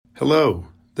Hello,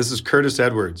 this is Curtis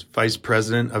Edwards, Vice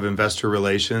President of Investor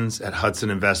Relations at Hudson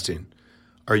Investing.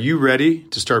 Are you ready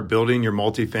to start building your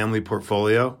multifamily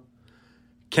portfolio?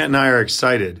 Kent and I are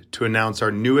excited to announce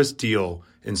our newest deal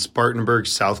in Spartanburg,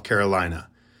 South Carolina.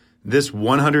 This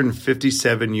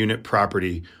 157-unit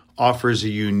property offers a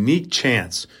unique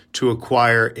chance to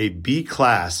acquire a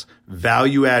B-class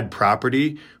value-add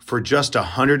property for just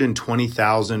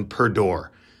 $120,000 per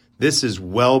door. This is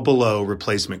well below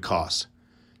replacement cost.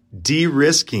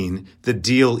 De-risking the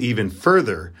deal even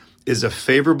further is a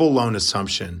favorable loan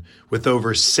assumption with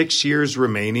over 6 years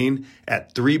remaining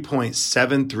at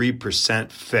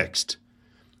 3.73% fixed.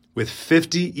 With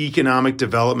 50 economic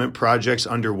development projects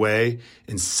underway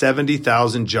and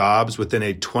 70,000 jobs within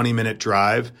a 20-minute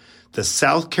drive, the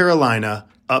South Carolina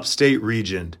upstate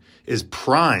region is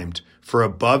primed for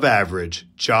above-average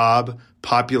job,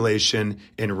 population,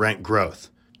 and rent growth.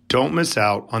 Don't miss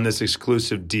out on this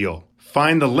exclusive deal.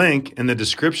 Find the link in the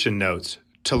description notes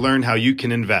to learn how you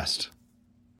can invest.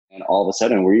 And all of a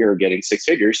sudden, we are getting six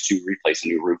figures to replace a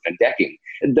new roof and decking.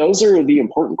 And those are the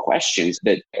important questions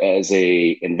that as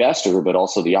a investor, but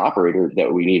also the operator,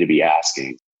 that we need to be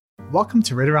asking. Welcome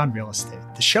to Ritter on Real Estate,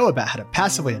 the show about how to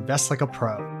passively invest like a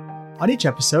pro. On each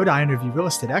episode, I interview real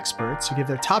estate experts who give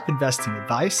their top investing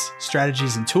advice,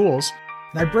 strategies, and tools,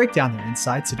 and I break down their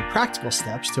insights into practical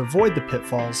steps to avoid the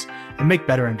pitfalls and make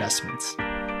better investments.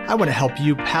 I want to help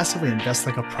you passively invest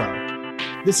like a pro.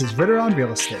 This is Ritter on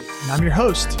Real Estate, and I'm your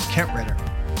host, Kent Ritter.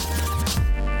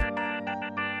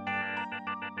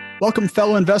 Welcome,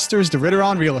 fellow investors, to Ritter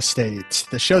on Real Estate,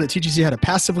 the show that teaches you how to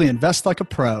passively invest like a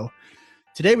pro.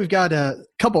 Today, we've got a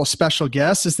couple of special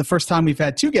guests. This is the first time we've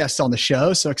had two guests on the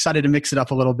show, so excited to mix it up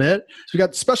a little bit. So we've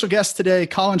got special guests today,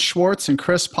 Colin Schwartz and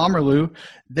Chris Pomerleau.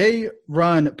 They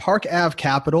run Park Ave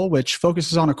Capital, which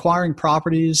focuses on acquiring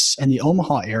properties in the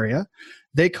Omaha area.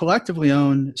 They collectively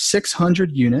own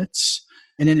 600 units.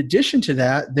 And in addition to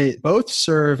that, they both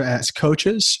serve as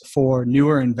coaches for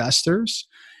newer investors.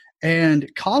 And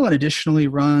Colin additionally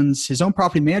runs his own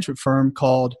property management firm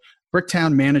called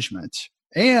Bricktown Management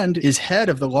and is head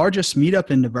of the largest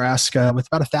meetup in Nebraska with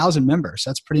about 1,000 members.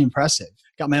 That's pretty impressive.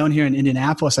 Got my own here in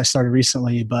Indianapolis I started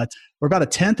recently, but we're about a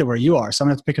tenth of where you are. So I'm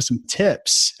going to have to pick up some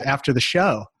tips after the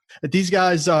show. But these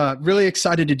guys are really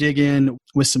excited to dig in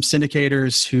with some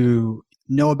syndicators who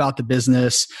know about the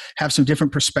business, have some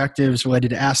different perspectives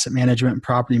related to asset management and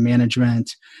property management.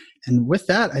 And with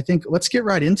that, I think let's get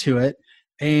right into it.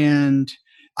 And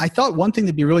I thought one thing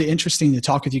that'd be really interesting to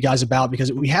talk with you guys about,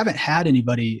 because we haven't had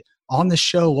anybody on the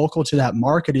show local to that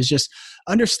market, is just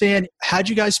understand, how'd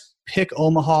you guys pick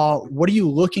Omaha? What are you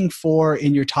looking for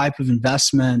in your type of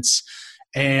investments,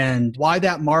 and why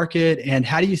that market? And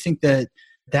how do you think that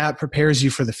prepares you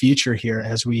for the future here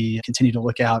as we continue to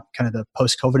look out kind of the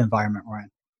post-COVID environment we're in?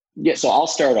 Yeah, so I'll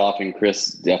start off and Chris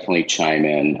definitely chime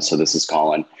in. So this is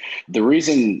Colin. The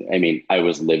reason, I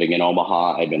was living in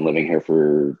Omaha. I've been living here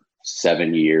for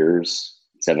 7, 8 years,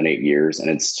 and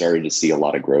it started to see a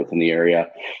lot of growth in the area.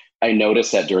 I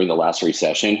noticed that during the last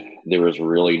recession, there was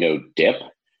really no dip.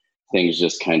 Things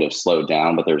just kind of slowed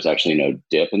down, but there was actually no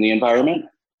dip in the environment.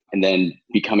 And then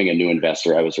becoming a new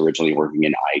investor, I was originally working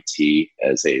in IT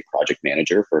as a project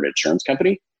manager for an insurance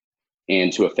company.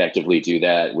 And to effectively do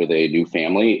that with a new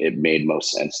family, it made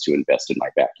most sense to invest in my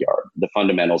backyard. The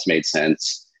fundamentals made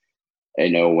sense. I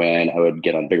know when I would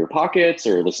get on Bigger Pockets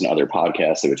or listen to other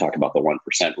podcasts that would talk about the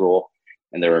 1% rule,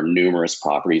 and there are numerous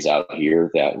properties out here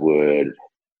that would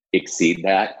exceed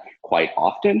that quite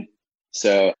often.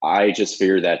 So I just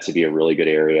figured that to be a really good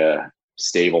area,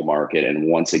 stable market. And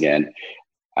once again,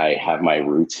 I have my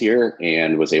roots here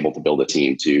and was able to build a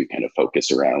team to kind of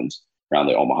focus around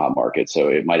the Omaha market. So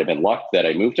it might have been luck that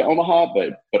I moved to Omaha,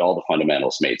 but all the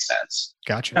fundamentals made sense.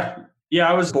 Gotcha. Yeah,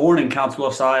 I was born in Council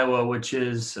Bluffs, Iowa, which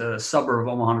is a suburb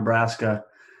of Omaha, Nebraska.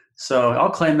 So I'll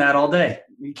claim that all day.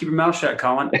 You keep your mouth shut,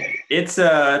 Colin. It's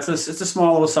a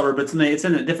small little suburb. It's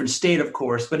in a different state, of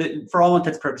course, but for all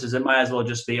intents and purposes, it might as well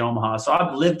just be Omaha. So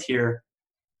I've lived here.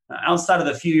 Outside of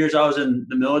the few years I was in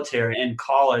the military and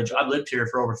college, I've lived here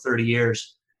for over 30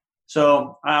 years.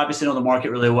 So I obviously know the market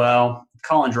really well.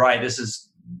 Colin's right. This is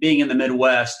being in the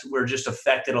Midwest. We're just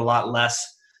affected a lot less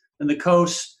than the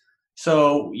coast.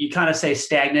 So you kind of say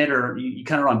stagnant, or you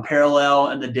kind of run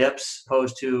parallel in the dips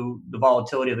opposed to the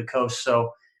volatility of the coast.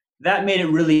 So that made it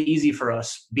really easy for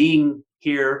us being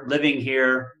here, living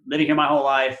here my whole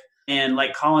life. And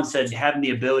like Colin said, having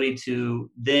the ability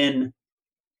to then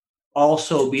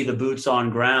also be the boots on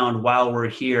ground while we're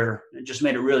here, it just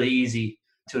made it really easy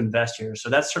to invest here. So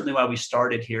that's certainly why we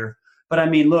started here. But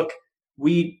look,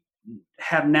 we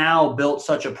have now built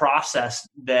such a process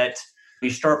that You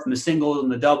start from the singles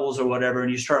and the doubles or whatever,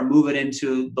 and you start moving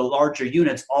into the larger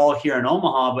units all here in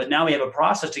Omaha. But now we have a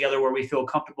process together where we feel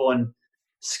comfortable in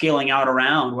scaling out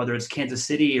around, whether it's Kansas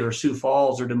City or Sioux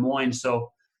Falls or Des Moines.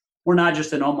 So we're not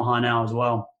just in Omaha now as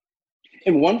well.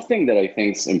 And one thing that I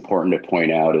think is important to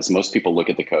point out is most people look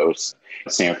at the coast,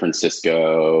 San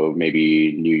Francisco,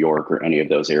 maybe New York or any of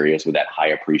those areas with that high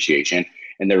appreciation,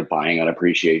 and they're buying on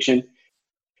appreciation.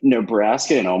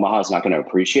 Nebraska and Omaha is not going to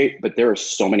appreciate, but there are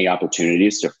so many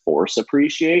opportunities to force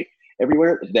appreciate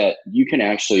everywhere that you can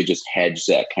actually just hedge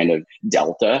that kind of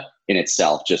delta in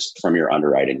itself just from your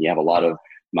underwriting. You have a lot of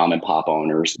mom and pop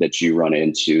owners that you run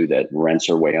into that rents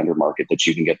are way under market, that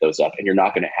you can get those up, and you're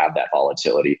not going to have that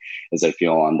volatility. As I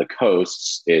feel on the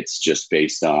coasts, it's just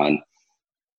based on,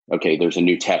 okay, there's a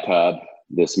new tech hub.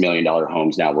 This $1 million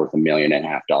home's now worth $1.5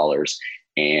 million.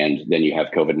 And then you have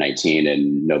COVID-19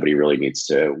 and nobody really needs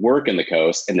to work in the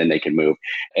coast, and then they can move.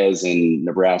 As in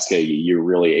Nebraska, you're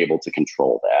really able to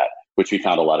control that, which we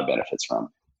found a lot of benefits from.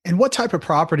 And what type of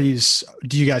properties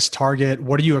do you guys target?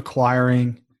 What are you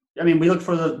acquiring? I mean, we look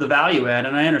for the value add,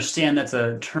 and I understand that's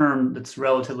a term that's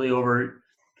relatively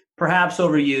perhaps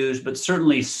overused, but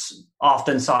certainly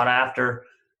often sought after.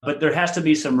 But there has to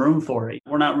be some room for it.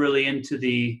 We're not really into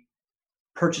the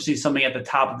purchasing something at the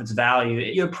top of its value.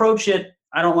 You approach it,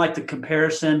 I don't like the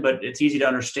comparison, but it's easy to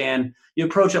understand. You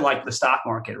approach it like the stock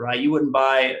market, right? You wouldn't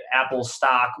buy Apple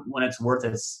stock when it's worth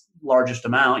its largest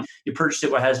amount. You purchase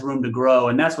it when it has room to grow.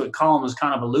 And that's what Colin was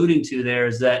kind of alluding to there,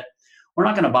 is that we're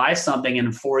not going to buy something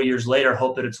and 4 years later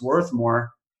hope that it's worth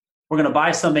more. We're going to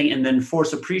buy something and then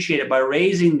force appreciate it by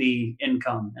raising the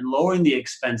income and lowering the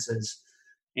expenses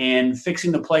and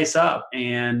fixing the place up.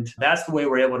 And that's the way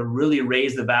we're able to really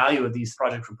raise the value of these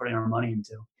projects we're putting our money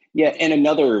into. Yeah, and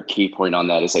another key point on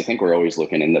that is I think we're always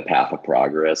looking in the path of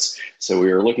progress. So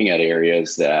we were looking at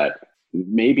areas that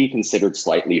may be considered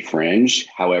slightly fringe.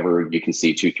 However, you can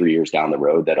see 2-3 years down the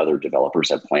road that other developers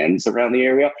have plans around the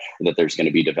area, or that there's going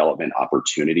to be development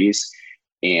opportunities.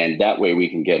 And that way we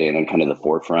can get in on kind of the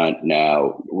forefront.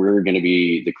 Now, we're going to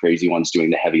be the crazy ones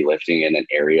doing the heavy lifting in an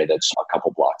area that's a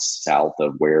couple blocks south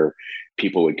of where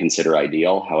people would consider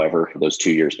ideal. However, those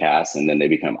 2 years pass and then they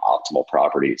become optimal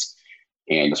properties.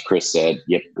 And as Chris said,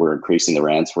 yep, we're increasing the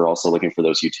rents. We're also looking for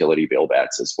those utility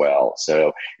buildbacks as well. So,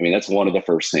 I mean, that's one of the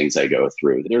first things I go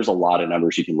through. There's a lot of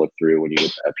numbers you can look through when you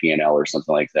get a P&L or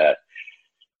something like that.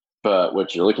 But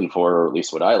what you're looking for, or at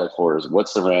least what I look for, is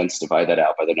what's the rents, divide that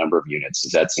out by the number of units.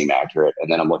 Does that seem accurate? And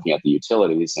then I'm looking at the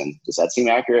utilities, and does that seem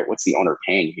accurate? What's the owner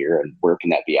paying here, and where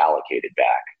can that be allocated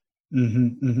back?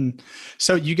 Mm-hmm, mm-hmm.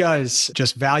 So you guys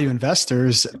just value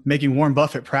investors, making Warren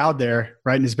Buffett proud there,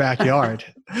 right in his backyard.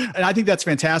 And I think that's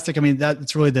fantastic. I mean,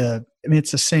 that's really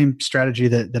it's the same strategy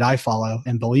that I follow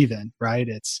and believe in, right?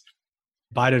 It's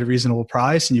buy it at a reasonable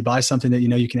price, and you buy something that you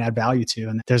know you can add value to.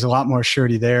 And there's a lot more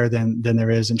surety there than there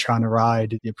is in trying to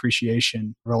ride the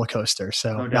appreciation roller coaster.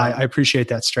 So I appreciate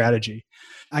that strategy.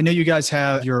 I know you guys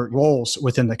have your roles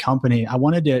within the company. I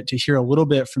wanted to hear a little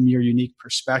bit from your unique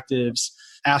perspectives,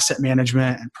 asset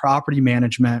management and property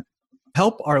management.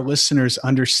 Help our listeners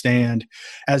understand,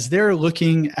 as they're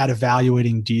looking at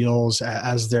evaluating deals,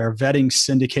 as they're vetting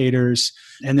syndicators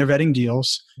and they're vetting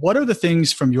deals, what are the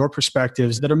things from your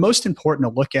perspectives that are most important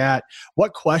to look at?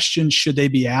 What questions should they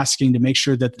be asking to make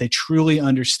sure that they truly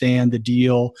understand the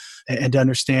deal and to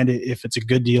understand if it's a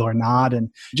good deal or not? And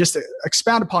just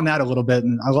expound upon that a little bit.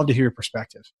 And I'd love to hear your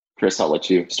perspective. Chris, I'll let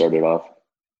you start it off.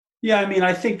 Yeah, I mean,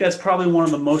 I think that's probably one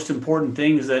of the most important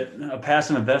things that a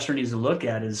passive investor needs to look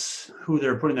at is who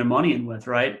they're putting their money in with,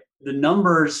 right? The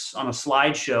numbers on a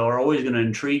slideshow are always going to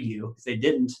intrigue you. If they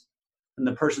didn't, then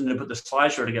the person didn't put the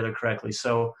slideshow together correctly.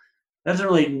 So that doesn't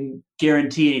really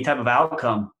guarantee any type of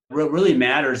outcome. What really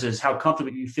matters is how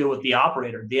comfortable you feel with the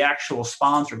operator, the actual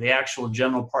sponsor, the actual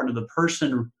general partner, the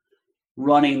person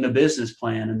running the business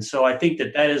plan. And so I think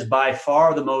that is by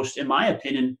far the most, in my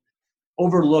opinion,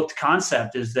 overlooked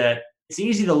concept, is that it's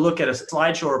easy to look at a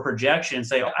slideshow or a projection and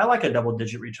say, oh, I like a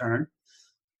double-digit return.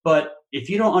 But if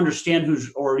you don't understand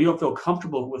or you don't feel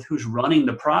comfortable with who's running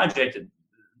the project,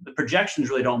 the projections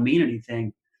really don't mean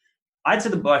anything. I'd say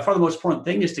by far the most important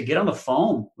thing is to get on the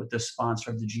phone with the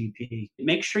sponsor of the GP.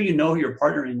 Make sure you know who you're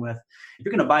partnering with. If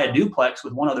you're going to buy a duplex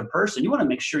with one other person, you want to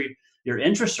make sure your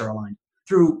interests are aligned.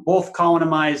 Through both Colin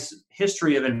and my's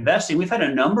history of investing, we've had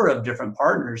a number of different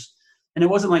partners. And it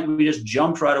wasn't like we just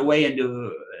jumped right away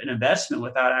into an investment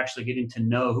without actually getting to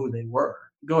know who they were.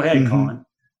 Go ahead, Colin.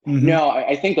 Mm-hmm. No,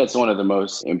 I think that's one of the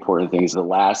most important things. The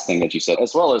last thing that you said,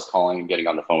 as well as calling and getting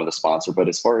on the phone with a sponsor, but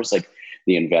as far as like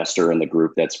the investor and the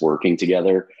group that's working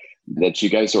together, that you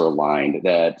guys are aligned,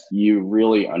 that you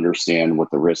really understand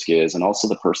what the risk is, and also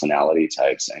the personality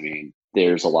types. I mean,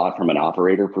 There's a lot from an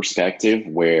operator perspective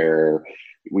where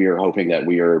we are hoping that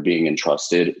we are being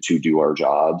entrusted to do our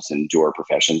jobs and do our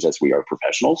professions as we are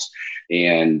professionals,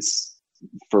 and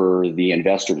for the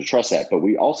investor to trust that. But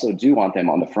we also do want them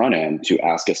on the front end to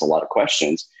ask us a lot of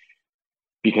questions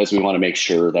because we want to make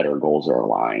sure that our goals are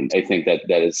aligned. I think that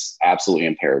that is absolutely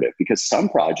imperative because some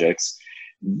projects,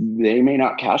 they may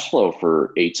not cash flow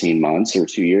for 18 months or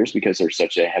 2 years because they're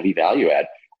such a heavy value add.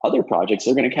 Other projects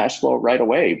are going to cash flow right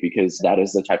away because that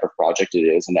is the type of project it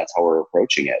is and that's how we're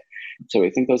approaching it. So I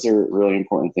think those are really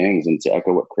important things. And to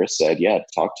echo what Chris said,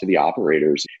 talk to the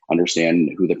operators,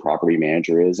 understand who the property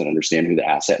manager is and understand who the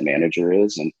asset manager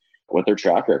is and what their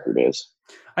track record is.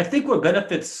 I think what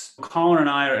benefits Colin and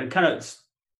I and kind of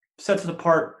sets us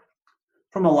apart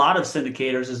from a lot of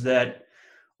syndicators is that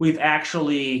we've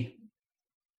actually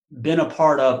been a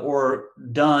part of or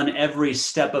done every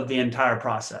step of the entire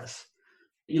process.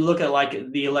 You look at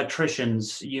like the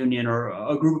electricians union or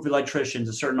a group of electricians,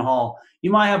 a certain hall,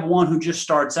 you might have one who just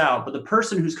starts out, but the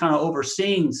person who's kind of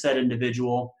overseeing said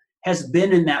individual has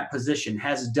been in that position,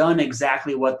 has done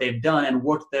exactly what they've done and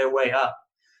worked their way up.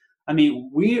 I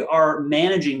mean, we are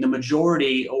managing the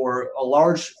majority or a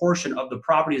large portion of the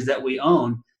properties that we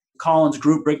own, Colin's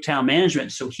group, Bricktown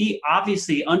Management. So he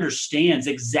obviously understands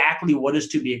exactly what is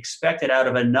to be expected out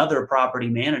of another property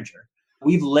manager.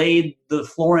 We've laid the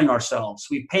flooring ourselves.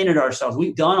 We've painted ourselves.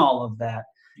 We've done all of that.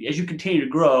 As you continue to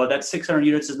grow, that's 600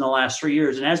 units in the last 3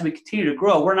 years. And as we continue to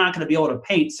grow, we're not going to be able to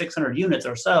paint 600 units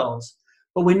ourselves,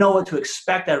 but we know what to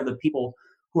expect out of the people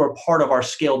who are part of our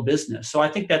scaled business. So I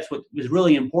think that's what is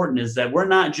really important is that we're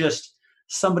not just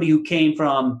somebody who came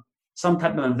from some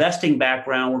type of investing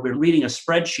background where we're reading a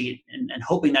spreadsheet and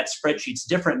hoping that spreadsheet's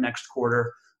different next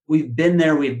quarter. We've been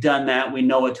there. We've done that. We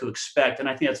know what to expect. And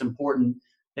I think that's important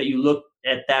that you look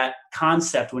at that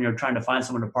concept when you're trying to find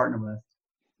someone to partner with.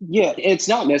 Yeah, it's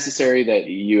not necessary that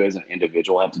you as an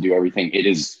individual have to do everything. It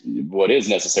is what is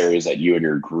necessary is that you and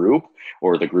your group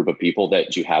or the group of people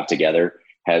that you have together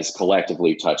has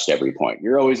collectively touched every point.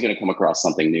 You're always going to come across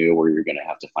something new where you're going to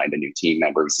have to find a new team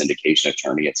member, syndication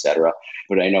attorney, et cetera.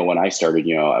 But I know when I started,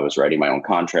 I was writing my own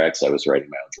contracts. I was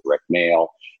writing my own direct mail,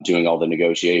 doing all the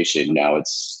negotiation. Now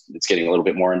it's getting a little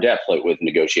bit more in depth, like with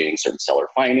negotiating certain seller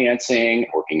financing,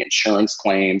 working insurance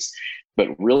claims, but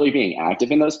really being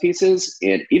active in those pieces.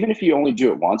 And even if you only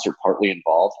do it once or partly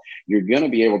involved, you're going to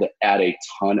be able to add a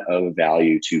ton of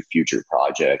value to future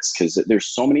projects because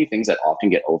there's so many things that often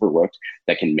get overlooked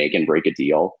that can make and break a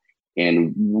deal.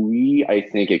 And we, I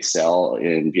think, excel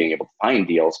in being able to find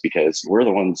deals because we're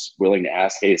the ones willing to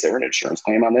ask, hey, is there an insurance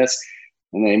claim on this?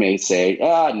 And they may say,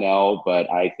 no, but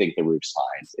I think the roof's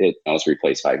fine. It was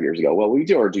replaced 5 years ago. Well, we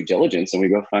do our due diligence and we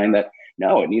go find that,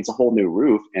 no, it needs a whole new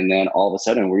roof. And then all of a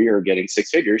sudden we are getting 6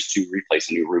 figures to replace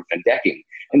a new roof and decking.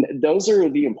 And those are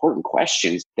the important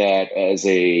questions that as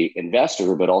a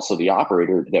investor, but also the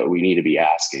operator that we need to be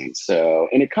asking. So,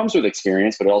 and it comes with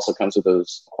experience, but it also comes with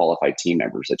those qualified team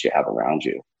members that you have around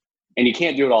you. And you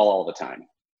can't do it all the time.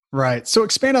 Right. So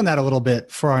expand on that a little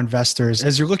bit for our investors.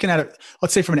 As you're looking at it,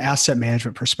 let's say from an asset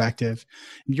management perspective,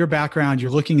 in your background, you're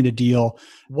looking at a deal.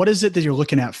 What is it that you're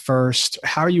looking at first?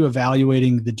 How are you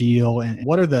evaluating the deal? And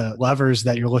what are the levers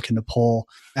that you're looking to pull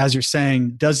as you're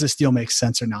saying, does this deal make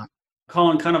sense or not?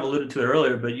 Colin kind of alluded to it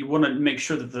earlier, but you want to make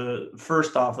sure that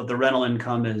the rental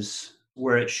income is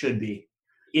where it should be.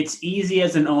 It's easy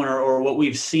as an owner, or what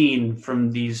we've seen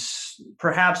from these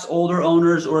perhaps older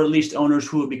owners, or at least owners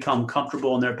who have become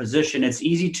comfortable in their position. It's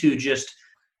easy to just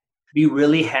be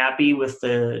really happy with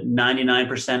the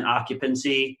 99%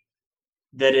 occupancy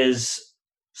that is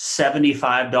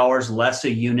 $75 less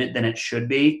a unit than it should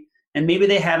be. And maybe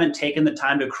they haven't taken the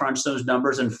time to crunch those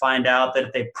numbers and find out that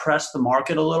if they press the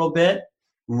market a little bit,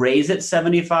 raise it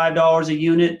 $75 a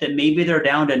unit, that maybe they're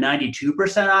down to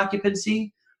 92%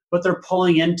 occupancy, but they're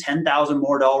pulling in $10,000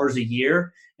 more a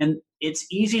year. And it's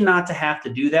easy not to have to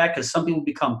do that because some people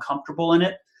become comfortable in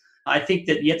it. I think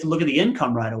that you have to look at the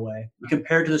income right away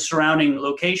compared to the surrounding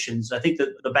locations. I think that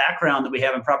the background that we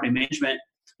have in property management,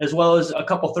 as well as a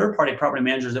couple third-party property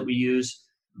managers that we use,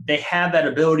 they have that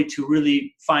ability to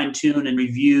really fine-tune and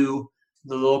review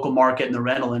the local market and the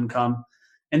rental income.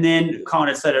 And then Colin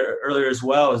had said it earlier as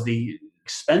well, is the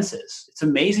expenses. It's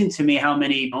amazing to me how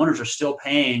many owners are still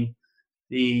paying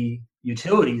the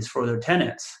utilities for their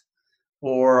tenants,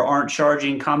 or aren't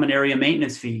charging common area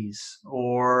maintenance fees,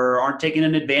 or aren't taking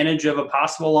an advantage of a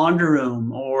possible laundry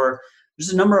room, or there's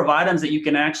a number of items that you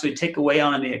can actually take away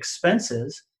on the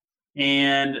expenses.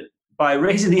 And by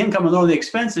raising the income and lowering the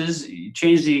expenses, you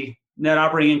change the net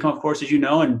operating income, of course, as you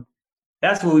know, and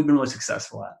that's what we've been really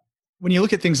successful at. When you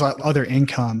look at things like other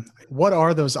income, what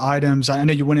are those items? I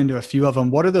know you went into a few of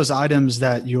them. What are those items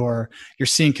that you're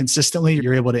seeing consistently,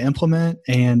 you're able to implement?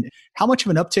 And how much of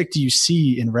an uptick do you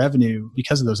see in revenue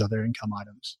because of those other income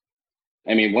items?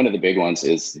 I mean, one of the big ones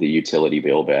is the utility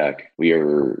bill back. We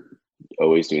are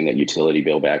always doing that utility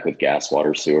bill back with gas,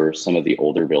 water, sewer. Some of the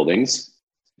older buildings,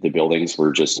 the buildings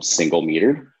were just single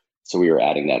metered. So we were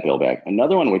adding that bill back.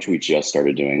 Another one, which we just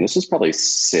started doing, this is probably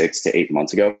 6 to 8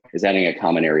 months ago, is adding a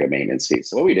common area maintenance fee.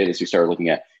 So what we did is we started looking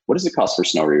at what does it cost for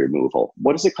snow removal?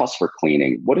 What does it cost for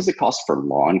cleaning? What does it cost for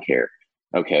lawn care?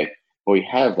 Okay, well, we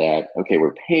have that. Okay,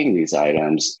 we're paying these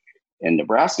items. In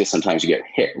Nebraska, sometimes you get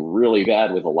hit really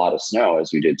bad with a lot of snow,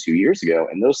 as we did 2 years ago,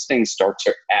 and those things start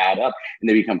to add up and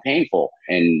they become painful.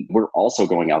 And we're also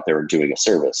going out there and doing a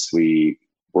service. We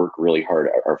work really hard.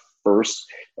 Our first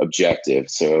objective,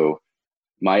 so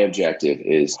my objective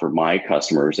is for my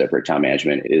customers at Bricktown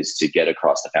Management is to get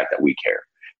across the fact that we care.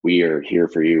 We are here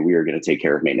for you. We are going to take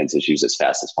care of maintenance issues as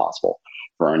fast as possible.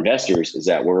 For our investors is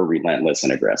that we're relentless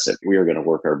and aggressive. We are going to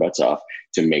work our butts off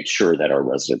to make sure that our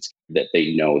residents, that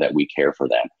they know that we care for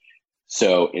them.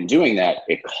 So in doing that,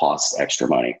 it costs extra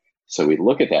money. So we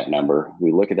look at that number,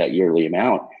 we look at that yearly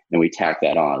amount, and we tack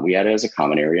that on. We add it as a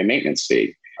common area maintenance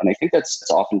fee. And I think that's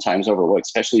oftentimes overlooked,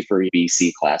 especially for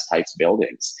BC class types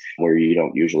buildings where you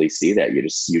don't usually see that. You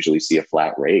just usually see a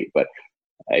flat rate. But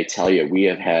I tell you, we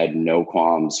have had no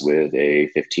qualms with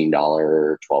a $15,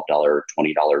 $12,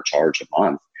 $20 charge a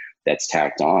month that's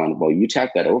tacked on. Well, you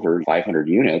tack that over 500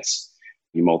 units,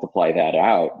 you multiply that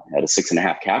out at a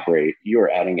 6.5 cap rate, you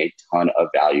are adding a ton of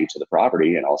value to the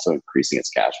property and also increasing its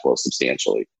cash flow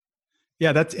substantially.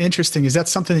 Yeah, that's interesting. Is that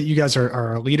something that you guys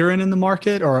are a leader in the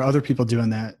market, or are other people doing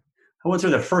that? I wouldn't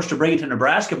say they're first to bring it to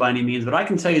Nebraska by any means, but I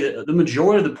can tell you that the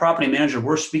majority of the property managers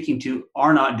we're speaking to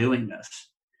are not doing this.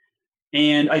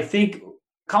 And I think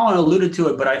Colin alluded to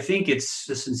it, but I think it's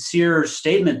a sincere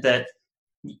statement that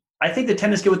I think the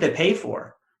tenants get what they pay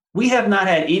for. We have not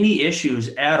had any issues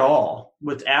at all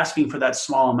with asking for that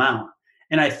small amount.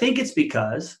 And I think it's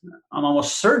because, I'm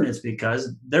almost certain it's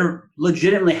because they're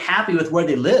legitimately happy with where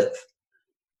they live.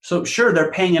 So sure,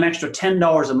 they're paying an extra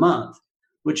 $10 a month,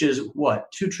 which is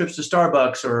what, 2 trips to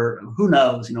Starbucks or who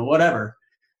knows, whatever.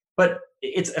 But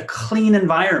it's a clean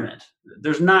environment.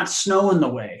 There's not snow in the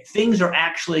way. Things are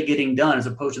actually getting done as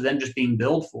opposed to them just being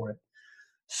billed for it.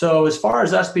 So as far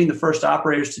as us being the first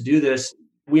operators to do this,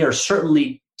 we are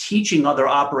certainly teaching other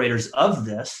operators of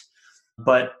this,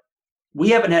 but we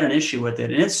haven't had an issue with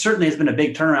it. And it certainly has been a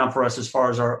big turnaround for us as far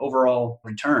as our overall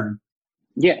return.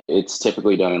 Yeah, it's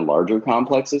typically done in larger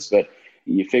complexes, but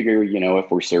you figure,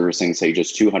 if we're servicing, say,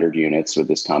 just 200 units with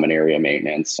this common area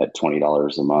maintenance at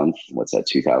 $20 a month, what's that,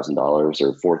 $2,000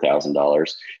 or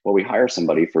 $4,000? Well, we hire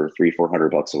somebody for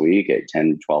 $300-400 a week at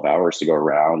 10, 12 hours to go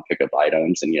around, pick up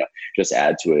items, and, just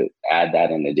add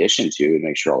that in addition to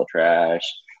make sure all the trash,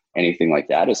 anything like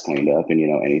that is cleaned up, and,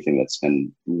 anything that's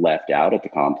been left out at the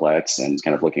complex and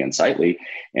kind of looking unsightly.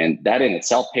 And that in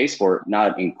itself pays for it,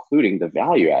 not including the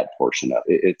value add portion of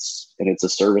it. It's a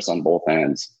service on both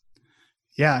ends.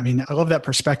 Yeah, I mean, I love that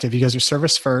perspective. You guys are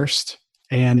service first,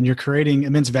 and you're creating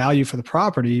immense value for the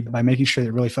property by making sure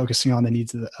you're really focusing on the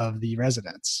needs of the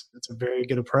residents. That's a very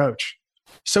good approach.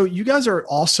 So you guys are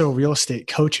also real estate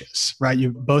coaches, right?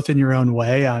 You both in your own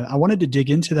way. I wanted to dig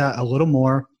into that a little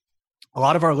more. A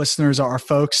lot of our listeners are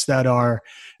folks that are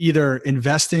either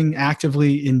investing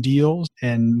actively in deals,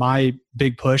 and my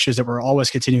big push is that we're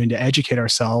always continuing to educate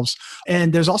ourselves.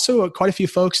 And there's also quite a few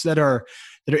folks that are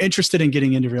interested in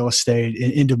getting into real estate,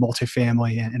 into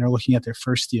multifamily, and are looking at their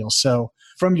first deal. So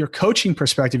from your coaching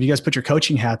perspective, you guys put your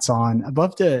coaching hats on. I'd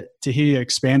love to hear you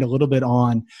expand a little bit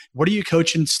on what are you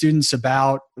coaching students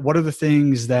about? What are the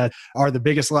things that are the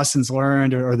biggest lessons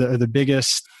learned or the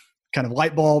biggest kind of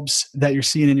light bulbs that you're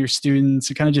seeing in your students?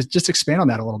 And kind of just expand on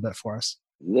that a little bit for us.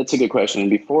 That's a good question.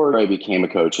 Before I became a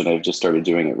coach, and I've just started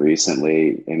doing it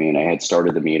recently, I had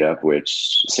started the meetup,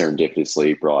 which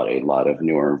serendipitously brought a lot of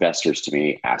newer investors to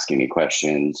me, asking me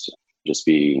questions. Just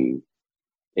being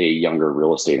a younger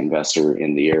real estate investor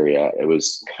in the area, I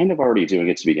was kind of already doing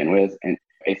it to begin with. And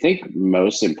I think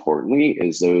most importantly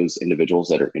is those individuals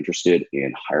that are interested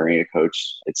in hiring a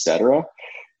coach, et cetera,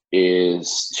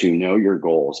 is to know your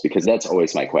goals, because that's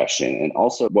always my question. And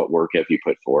also, what work have you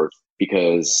put forth?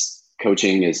 Because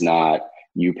coaching is not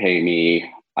you pay me,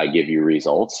 I give you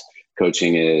results.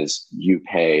 Coaching is you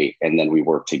pay and then we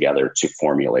work together to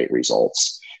formulate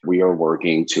results. We are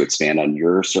working to expand on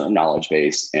your certain knowledge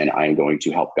base, and I'm going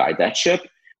to help guide that ship.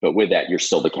 But with that, you're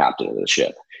still the captain of the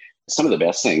ship. Some of the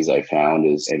best things I found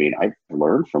is, I've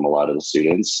learned from a lot of the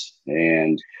students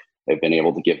and I've been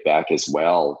able to give back as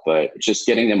well, but just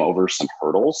getting them over some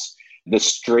hurdles the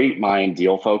straight mind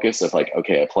deal focus of like,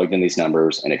 okay, I plugged in these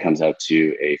numbers and it comes out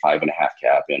to a 5.5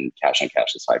 cap and cash on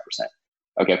cash is 5%.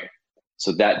 Okay.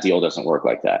 So that deal doesn't work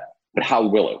like that. But how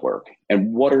will it work?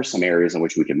 And what are some areas in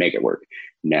which we can make it work?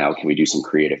 Now, can we do some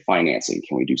creative financing?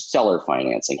 Can we do seller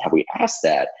financing? Have we asked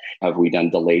that? Have we done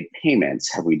delayed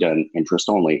payments? Have we done interest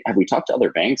only? Have we talked to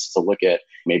other banks to look at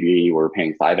maybe we're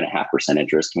paying 5.5%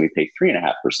 interest? Can we pay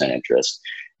 3.5% interest?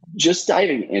 Just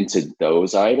diving into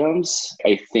those items,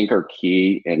 I think are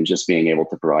key in just being able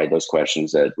to provide those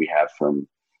questions that we have from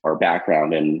our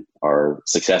background and our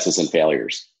successes and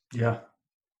failures. Yeah.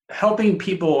 Helping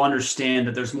people understand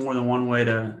that there's more than one way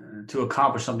to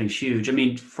accomplish something huge. I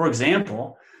mean, for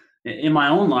example, in my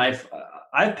own life,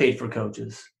 I've paid for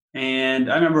coaches.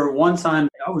 And I remember one time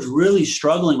I was really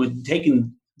struggling with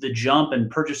taking the jump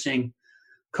and purchasing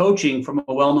coaching from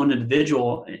a well-known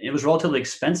individual. It was relatively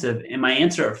expensive. And my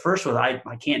answer at first was, I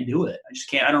can't do it. I just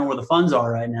can't. I don't know where the funds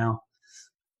are right now.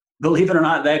 Believe it or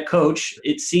not, that coach,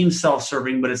 it seems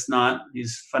self-serving, but it's not.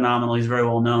 He's phenomenal. He's very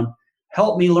well known.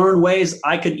 Helped me learn ways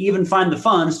I could even find the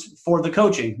funds for the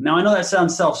coaching. Now, I know that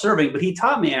sounds self-serving, but he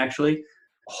taught me actually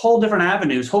whole different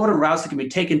avenues, whole different routes that can be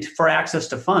taken for access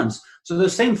to funds. So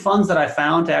those same funds that I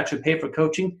found to actually pay for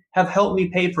coaching have helped me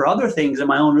pay for other things in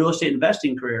my own real estate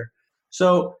investing career.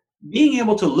 So being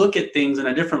able to look at things in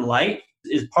a different light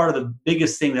is part of the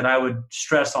biggest thing that I would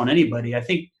stress on anybody. I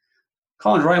think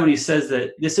Colin's right when he says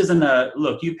that this isn't a,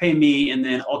 look, you pay me and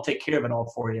then I'll take care of it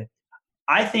all for you.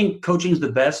 I think coaching is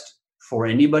the best for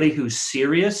anybody who's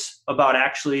serious about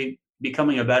actually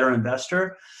becoming a better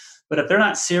investor. But if they're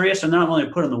not serious and not willing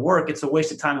to put in the work, it's a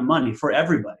waste of time and money for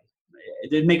everybody.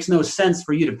 It makes no sense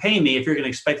for you to pay me if you're going to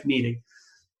expect me to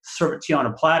serve it to you on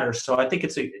a platter. So I think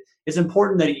it's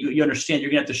important that you understand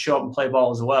you're going to have to show up and play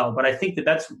ball as well. But I think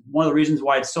that's one of the reasons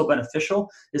why it's so beneficial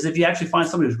is if you actually find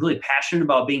somebody who's really passionate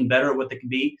about being better at what they can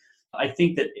be, I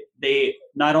think that they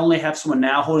not only have someone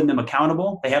now holding them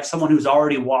accountable, they have someone who's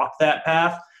already walked that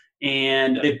path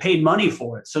and they've paid money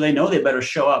for it. So they know they better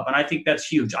show up. And I think that's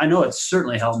huge. I know it's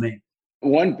certainly helped me.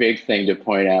 One big thing to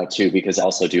point out too, because I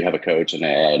also do have a coach and I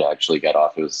had actually got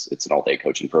off, it's an all-day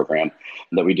coaching program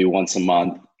that we do once a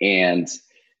month. And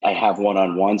I have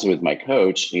one-on-ones with my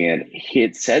coach and he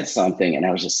had said something and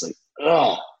I was just like,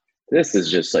 oh, this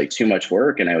is just like too much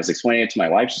work. And I was explaining it to my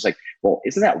wife. She's like, well,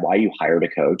 isn't that why you hired a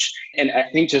coach? And I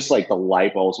think just like the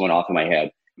light bulbs went off in my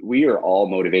head. We are all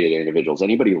motivated individuals.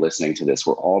 Anybody listening to this,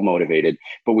 we're all motivated,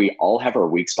 but we all have our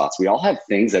weak spots. We all have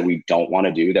things that we don't want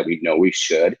to do that we know we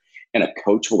should. And a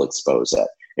coach will expose that.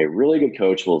 A really good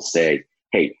coach will say,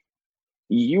 hey,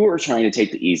 you are trying to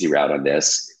take the easy route on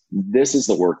this. This is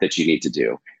the work that you need to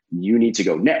do. You need to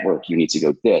go network. You need to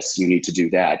go this. You need to do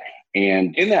that.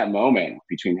 And in that moment,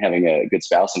 between having a good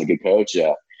spouse and a good coach,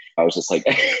 I was just like,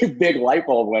 a big light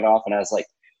bulb went off and I was like,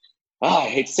 I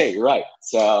hate to say it, you're right.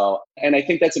 So, and I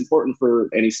think that's important for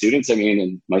any students. I mean,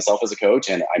 and myself as a coach,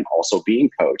 and I'm also being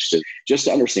coached, just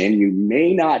to understand you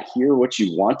may not hear what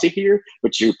you want to hear,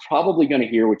 but you're probably going to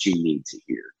hear what you need to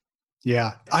hear.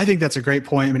 Yeah, I think that's a great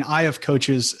point. I mean, I have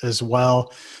coaches as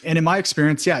well. And in my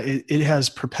experience, it has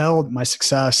propelled my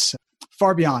success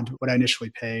far beyond what I initially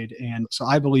paid. And so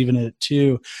I believe in it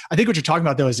too. I think what you're talking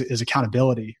about though is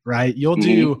accountability, right? You'll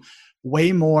do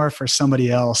way more for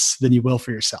somebody else than you will for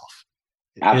yourself.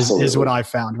 Is what I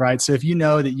found, right? So if you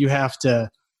know that you have to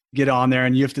get on there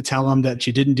and you have to tell them that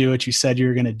you didn't do what you said you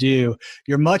were going to do,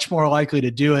 you're much more likely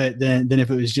to do it than if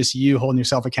it was just you holding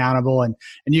yourself accountable and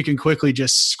you can quickly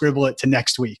just scribble it to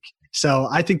next week. So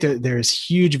I think that there's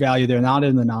huge value there, not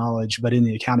in the knowledge, but in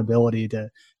the accountability to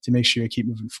make sure you keep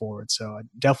moving forward. So I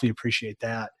definitely appreciate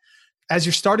that. As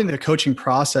you're starting the coaching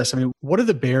process, I mean, what are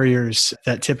the barriers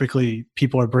that typically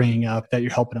people are bringing up that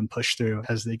you're helping them push through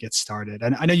as they get started?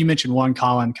 And I know you mentioned one,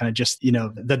 Colin, kind of just,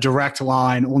 the direct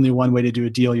line, only one way to do a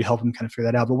deal, you help them kind of figure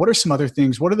that out. But what are some other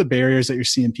things? What are the barriers that you're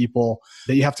seeing people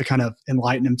that you have to kind of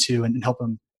enlighten them to and help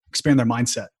them expand their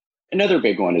mindset? Another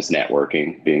big one is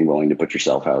networking, being willing to put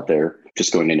yourself out there,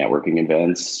 just going to networking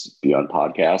events, be on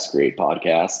podcasts, create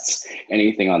podcasts,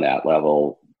 anything on that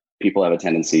level. People have a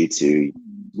tendency to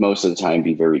most of the time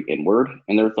be very inward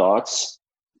in their thoughts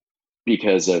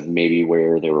because of maybe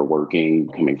where they were working,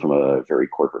 coming from a very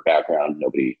corporate background.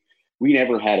 We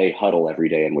never had a huddle every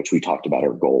day in which we talked about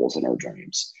our goals and our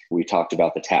dreams. We talked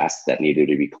about the tasks that needed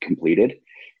to be completed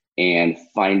and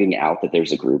finding out that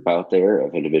there's a group out there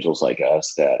of individuals like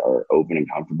us that are open and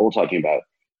comfortable talking about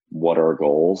what our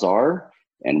goals are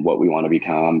and what we want to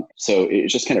become. So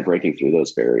it's just kind of breaking through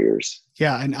those barriers.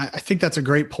 Yeah. And I think that's a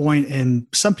great point. And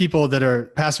some people that are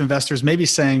passive investors may be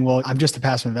saying, well, I'm just a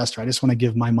passive investor. I just want to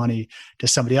give my money to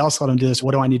somebody else. Let them do this.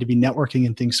 What do I need to be networking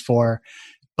and things for?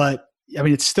 But I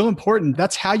mean, it's still important.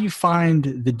 That's how you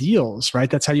find the deals, right?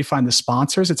 That's how you find the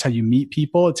sponsors. It's how you meet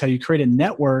people. It's how you create a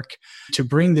network to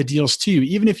bring the deals to you,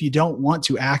 even if you don't want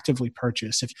to actively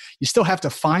purchase. If you still have to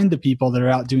find the people that are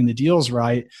out doing the deals,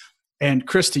 right? And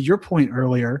Chris, to your point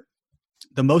earlier,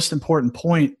 the most important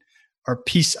point or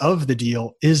piece of the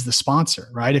deal is the sponsor,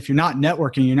 right? If you're not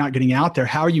networking, you're not getting out there,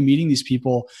 how are you meeting these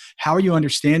people? How are you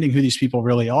understanding who these people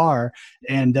really are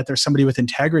and that there's somebody with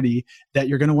integrity that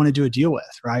you're going to want to do a deal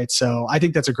with, right? So I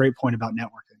think that's a great point about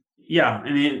networking. Yeah.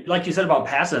 I mean, like you said about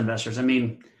passive investors, I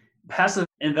mean, passive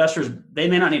investors, they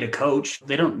may not need a coach.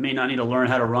 They may not need to learn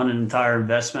how to run an entire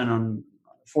investment on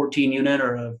a 14 unit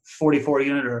or a 44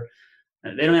 unit, or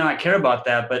they may not care about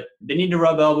that, but they need to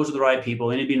rub elbows with the right people.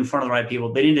 They need to be in front of the right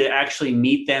people. They need to actually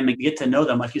meet them and get to know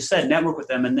them. Like you said, network with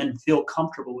them and then feel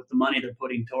comfortable with the money they're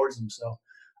putting towards them. So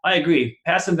I agree.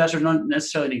 Passive investors don't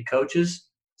necessarily need coaches.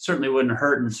 Certainly wouldn't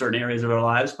hurt in certain areas of their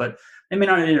lives, but they may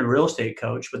not need a real estate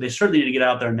coach, but they certainly need to get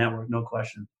out there and network, no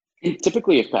question.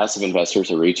 Typically, if passive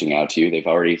investors are reaching out to you, they've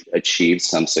already achieved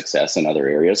some success in other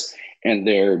areas and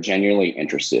they're genuinely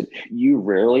interested. You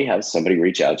rarely have somebody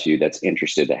reach out to you that's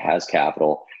interested, that has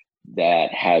capital,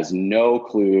 that has no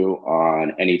clue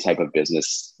on any type of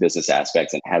business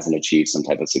aspects and hasn't achieved some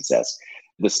type of success.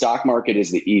 The stock market is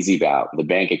the easy route, the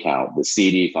bank account, the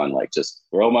CD fund, like just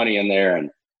throw money in there and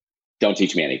don't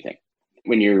teach me anything.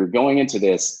 When you're going into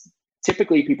this,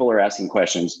 typically people are asking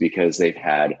questions because they've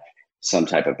had some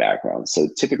type of background. So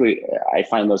typically I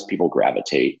find those people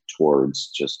gravitate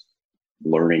towards just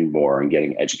learning more and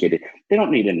getting educated. They don't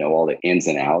need to know all the ins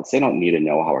and outs. They don't need to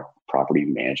know how a property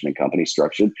management company is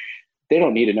structured. They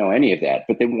don't need to know any of that,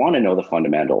 but they want to know the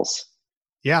fundamentals.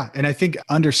 Yeah. And I think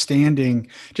understanding,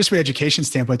 just from an education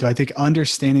standpoint, though, I think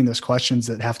understanding those questions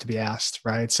that have to be asked,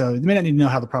 right? So they may not need to know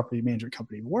how the property management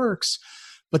company works,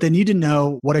 but they need to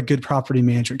know what a good property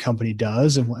management company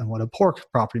does and what a poor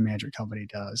property management company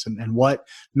does and what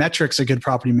metrics a good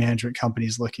property management company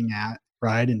is looking at,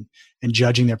 right? And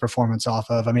judging their performance off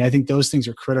of. I mean, I think those things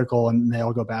are critical and they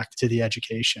all go back to the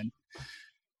education.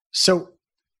 So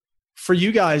for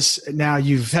you guys now,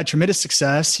 you've had tremendous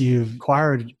success. You've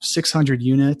acquired 600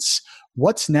 units.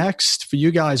 What's next for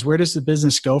you guys? Where does the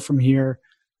business go from here?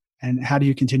 And how do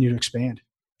you continue to expand?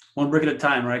 One brick at a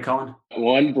time, right, Colin?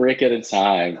 One brick at a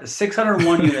time.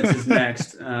 601 units is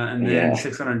next, and then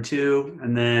 602,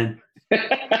 and then...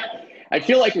 I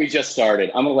feel like we just started.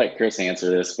 I'm going to let Chris answer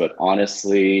this, but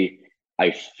honestly,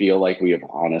 I feel like we have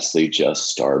honestly just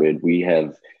started. We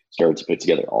have started to put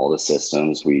together all the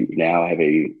systems. We now have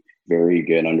a very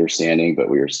good understanding, but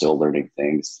we are still learning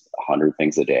things, 100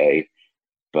 things a day.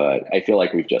 But I feel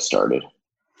like we've just started.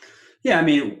 Yeah, I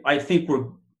mean, I think we're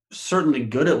certainly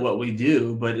good at what we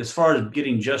do, but as far as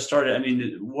getting just started, I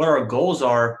mean, what our goals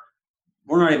are,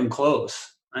 we're not even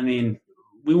close. I mean,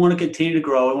 we want to continue to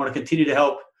grow. We want to continue to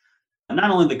help not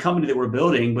only the company that we're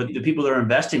building, but the people that are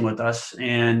investing with us.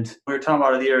 And we were talking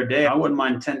about it the other day. I wouldn't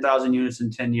mind 10,000 units in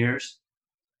 10 years.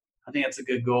 I think that's a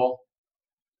good goal.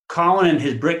 Colin and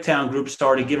his Bricktown group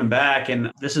started giving back, and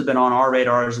this has been on our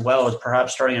radar as well as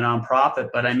perhaps starting a nonprofit.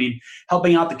 But I mean,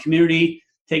 helping out the community,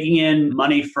 taking in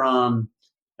money from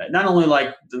not only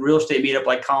like the real estate meetup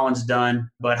like Colin's done,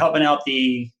 but helping out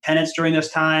the tenants during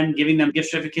this time, giving them gift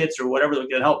certificates or whatever that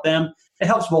can help them. It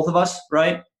helps both of us,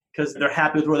 right? Because they're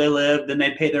happy with where they live, then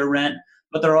they pay their rent,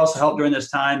 but they're also helped during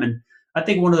this time. And I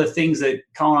think one of the things that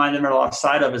Colin and I never lost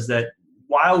sight of is that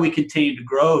while we continue to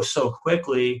grow so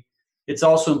quickly, it's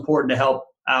also important to help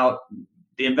out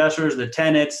the investors, the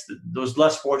tenants, those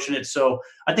less fortunate. So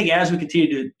I think as we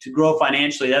continue to grow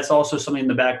financially, that's also something in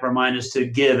the back of our mind is to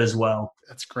give as well.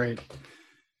 That's great.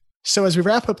 So as we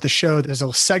wrap up the show, there's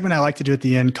a segment I like to do at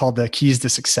the end called the Keys to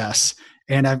Success.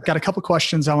 And I've got a couple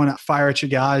questions I want to fire at you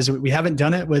guys. We haven't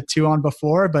done it with two on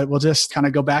before, but we'll just kind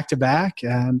of go back to back.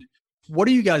 And what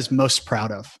are you guys most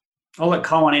proud of? I'll let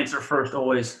Colin answer first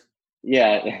always.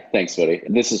 Yeah, thanks, buddy.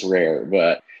 This is rare,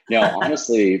 but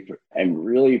honestly, I'm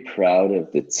really proud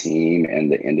of the team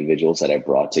and the individuals that I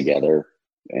brought together.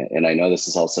 And I know this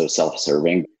is also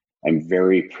self-serving. I'm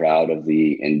very proud of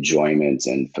the enjoyment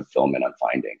and fulfillment I'm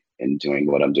finding in doing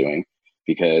what I'm doing,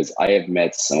 because I have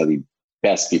met some of the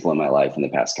best people in my life in the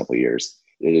past couple of years.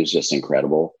 It is just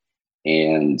incredible.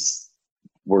 And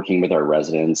working with our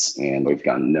residents, and we've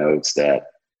gotten notes that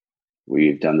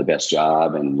we've done the best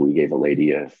job, and we gave a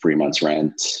lady a 3 months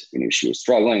rent. We knew she was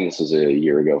struggling. This was a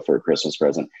year ago for a Christmas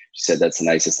present. She said, that's the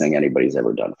nicest thing anybody's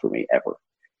ever done for me, ever.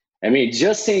 I mean,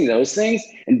 just seeing those things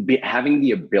and having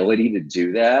the ability to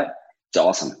do that, it's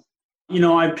awesome.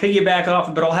 I piggyback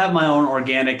off, but I'll have my own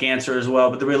organic answer as well.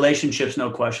 But the relationships, no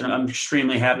question. I'm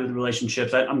extremely happy with the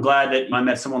relationships. I'm glad that I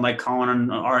met someone like Colin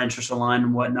and our interests aligned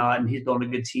and whatnot, and he's building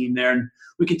a good team there. And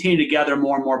we continue to gather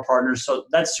more and more partners. So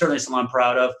that's certainly something I'm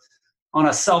proud of. On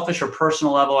a selfish or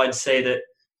personal level, I'd say that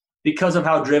because of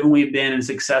how driven we've been and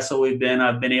successful we've been,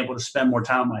 I've been able to spend more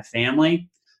time with my family.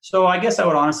 So I guess I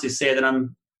would honestly say that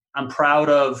I'm proud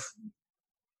of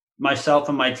myself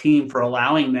and my team for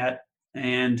allowing that.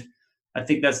 And I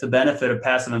think that's the benefit of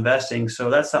passive investing. So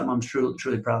that's something I'm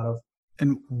truly proud of.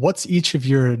 And what's each of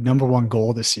your number one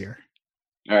goal this year?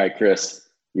 All right, Chris,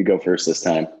 you go first this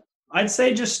time. I'd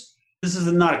say this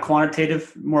is not a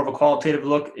quantitative, more of a qualitative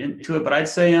look into it, but I'd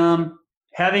say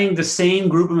having the same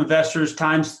group of investors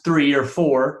times 3 or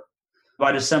 4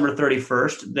 by December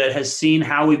 31st that has seen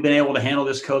how we've been able to handle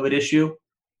this COVID issue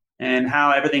and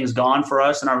how everything's gone for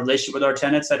us and our relationship with our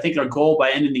tenants. I think our goal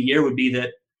by ending the year would be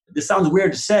that, this sounds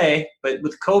weird to say, but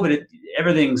with COVID,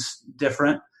 everything's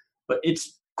different. But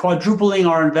it's quadrupling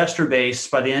our investor base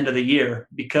by the end of the year,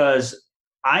 because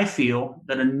I feel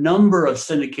that a number of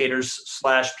syndicators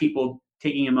 / people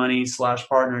taking in money /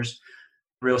 partners,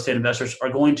 real estate investors, are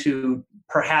going to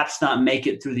perhaps not make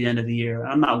it through the end of the year.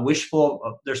 I'm not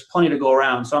wishful. There's plenty to go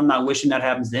around, so I'm not wishing that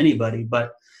happens to anybody.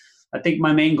 But I think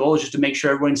my main goal is just to make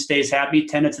sure everyone stays happy,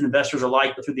 tenants and investors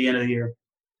alike, through the end of the year.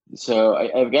 So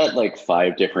I've got like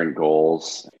 5 different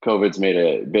goals. COVID's made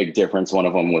a big difference. One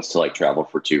of them was to travel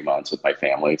for 2 months with my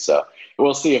family. So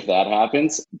we'll see if that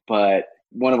happens. But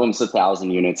one of them's 1,000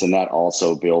 units, and that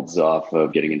also builds off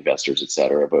of getting investors, et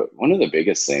cetera. But one of the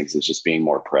biggest things is just being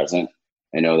more present.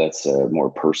 I know that's a more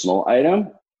personal item,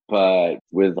 but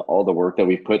with all the work that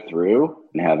we've put through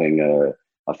and having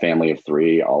a family of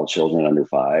 3, all children under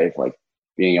 5,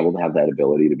 being able to have that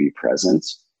ability to be present,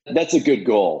 that's a good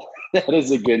goal. That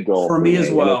is a good goal for me as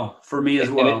well.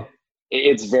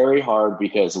 It's very hard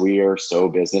because we are so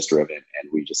business driven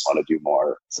and we just want to do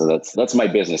more. So that's my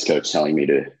business coach telling me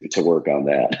to work on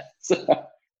that.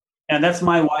 And that's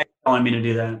my wife telling me to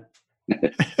do that.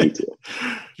 Me too.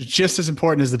 Just as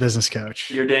important as the business coach.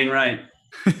 You're dang right.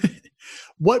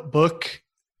 What book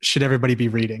should everybody be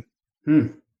reading?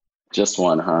 Just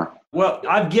one, huh? Well,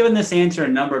 I've given this answer a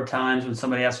number of times when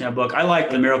somebody asks me a book. I like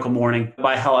The Miracle Morning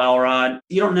by Hal Elrod.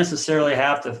 You don't necessarily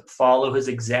have to follow his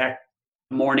exact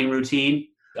morning routine.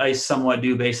 I somewhat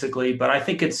do, basically, but I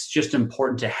think it's just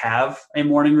important to have a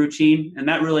morning routine, and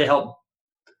that really helped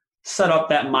set up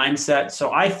that mindset.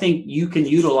 So I think you can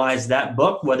utilize that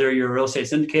book, whether you're a real estate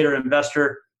syndicator,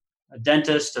 investor, a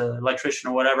dentist, an electrician,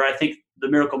 or whatever. I think The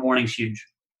Miracle Morning is huge.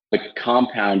 The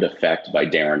Compound Effect by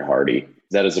Darren Hardy.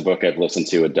 That is a book I've listened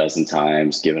to 12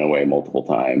 times, given away multiple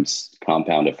times.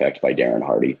 Compound Effect by Darren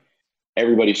Hardy.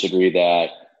 Everybody should read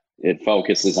that. It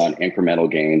focuses on incremental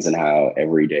gains and how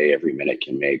every day, every minute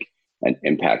can make an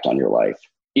impact on your life,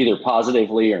 either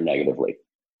positively or negatively.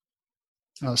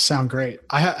 Oh, sound great.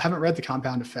 I haven't read The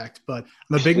Compound Effect, but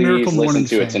I'm a big Please Miracle Morning listen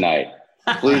to fan. it tonight.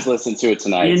 Please listen to it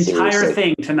tonight. The entire seriously.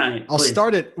 thing tonight. I'll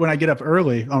start it when I get up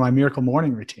early on my Miracle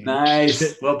Morning routine.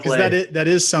 Nice. Well played. That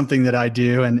is something that I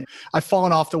do. And I've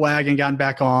fallen off the wagon, gotten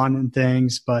back on and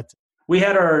things, but we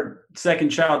had our second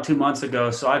child 2 months ago,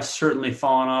 so I've certainly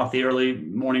fallen off the early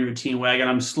morning routine wagon.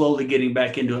 I'm slowly getting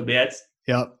back into it, but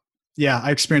Yep. Yeah,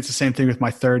 I experienced the same thing with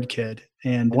my 3rd kid.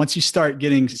 And once you start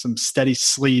getting some steady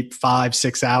sleep,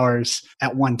 5-6 hours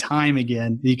at one time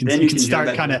again, you can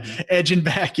start kind of edging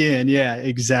back in. Yeah,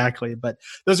 exactly. But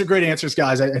those are great answers,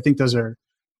 guys. I think those are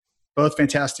both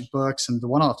fantastic books, and the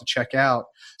one I'll have to check out.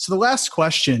 So the last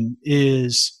question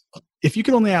is, if you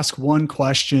could only ask one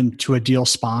question to a deal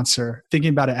sponsor, thinking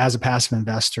about it as a passive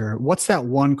investor, what's that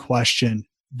one question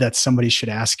that somebody should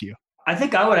ask you? I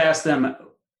think I would ask them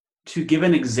to give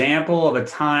an example of a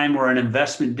time where an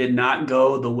investment did not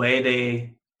go the way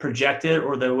they projected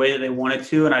or the way that they wanted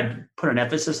to. And I'd put an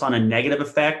emphasis on a negative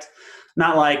effect.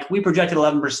 Not like we projected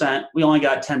 11%, we only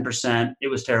got 10%, it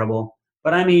was terrible.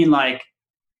 But I mean,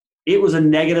 it was a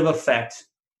negative effect.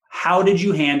 How did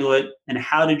you handle it? And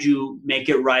how did you make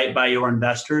it right by your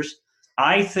investors?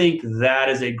 I think that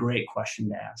is a great question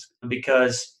to ask,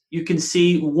 because you can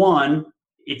see, one,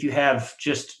 if you have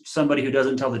just somebody who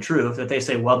doesn't tell the truth, that they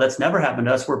say, well, that's never happened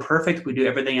to us. We're perfect. We do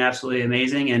everything absolutely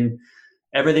amazing. And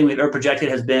everything we've ever projected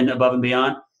has been above and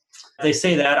beyond. If they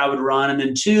say that, I would run. And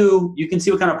then 2, you can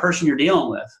see what kind of person you're dealing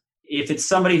with. If it's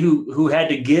somebody who had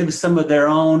to give some of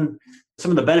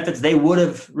the benefits they would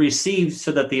have received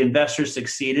so that the investors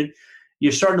succeeded,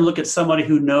 you're starting to look at somebody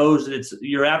who knows that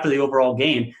you're after the overall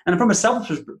gain. And from a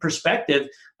selfish perspective,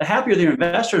 the happier their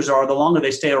investors are, the longer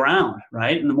they stay around,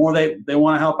 right? And the more they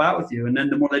want to help out with you, and then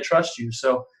the more they trust you.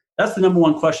 So that's the number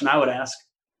one question I would ask.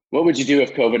 What would you do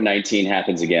if COVID-19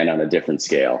 happens again on a different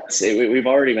scale? We've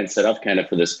already been set up kind of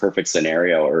for this perfect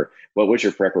scenario, or what was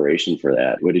your preparation for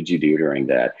that? What did you do during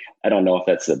that? I don't know if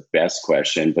that's the best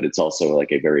question, but it's also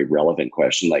like a very relevant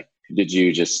question. Like, did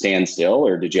you just stand still,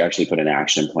 or did you actually put an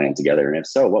action plan together? And if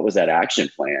so, what was that action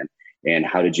plan and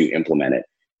how did you implement it?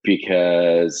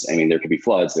 Because, I mean, there could be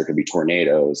floods, there could be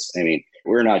tornadoes. I mean,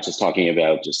 we're not just talking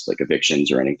about just like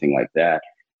evictions or anything like that.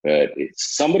 But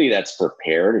it's somebody that's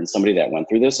prepared and somebody that went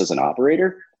through this as an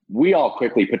operator. We all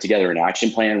quickly put together an action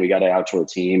plan. We got it out to our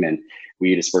team and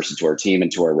we dispersed it to our team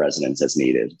and to our residents as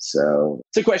needed. So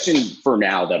it's a question for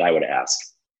now that I would ask.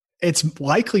 It's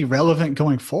likely relevant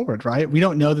going forward, right? We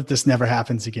don't know that this never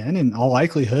happens again. In all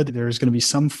likelihood, there's going to be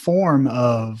some form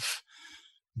of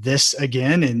this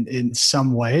again in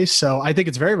some way. So I think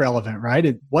it's very relevant,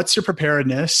 right? What's your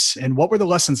preparedness and what were the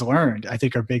lessons learned, I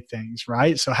think are big things,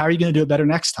 right? So how are you going to do it better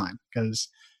next time? Because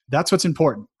that's what's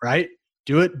important, right?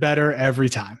 Do it better every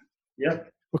time. Yeah.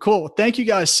 Well, cool. Well, thank you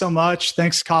guys so much.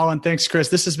 Thanks, Colin. Thanks, Chris.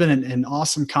 This has been an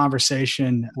awesome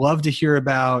conversation. Love to hear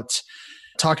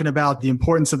talking about the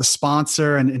importance of the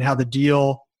sponsor and how the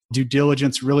deal due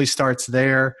diligence really starts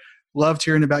there. Loved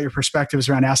hearing about your perspectives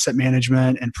around asset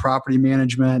management and property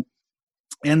management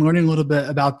and learning a little bit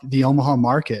about the Omaha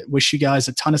market. Wish you guys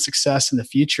a ton of success in the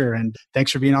future. And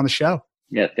thanks for being on the show.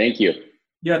 Yeah, thank you.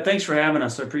 Yeah, thanks for having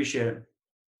us. I appreciate it.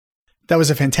 That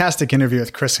was a fantastic interview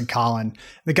with Chris and Colin.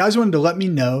 The guys wanted to let me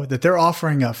know that they're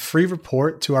offering a free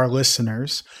report to our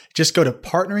listeners. Just go to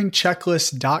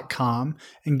partneringchecklist.com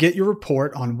and get your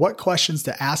report on what questions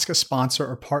to ask a sponsor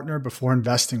or partner before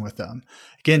investing with them.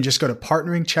 Again, just go to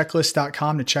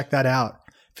partneringchecklist.com to check that out.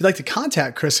 If you'd like to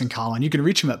contact Chris and Colin, you can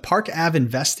reach them at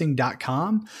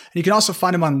parkavinvesting.com. And you can also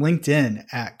find them on LinkedIn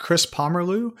at Chris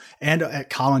Pomerleau and at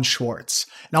Colin Schwartz.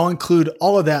 And I'll include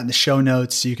all of that in the show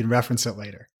notes so you can reference it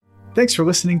later. Thanks for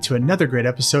listening to another great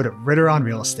episode of Ritter on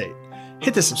Real Estate.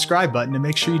 Hit the subscribe button to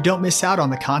make sure you don't miss out on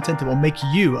the content that will make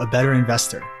you a better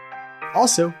investor.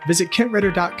 Also, visit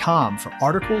KentRitter.com for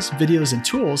articles, videos, and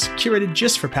tools curated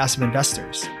just for passive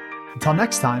investors. Until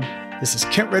next time, this is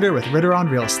Kent Ritter with Ritter on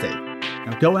Real Estate.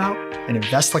 Now go out and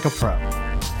invest like a pro.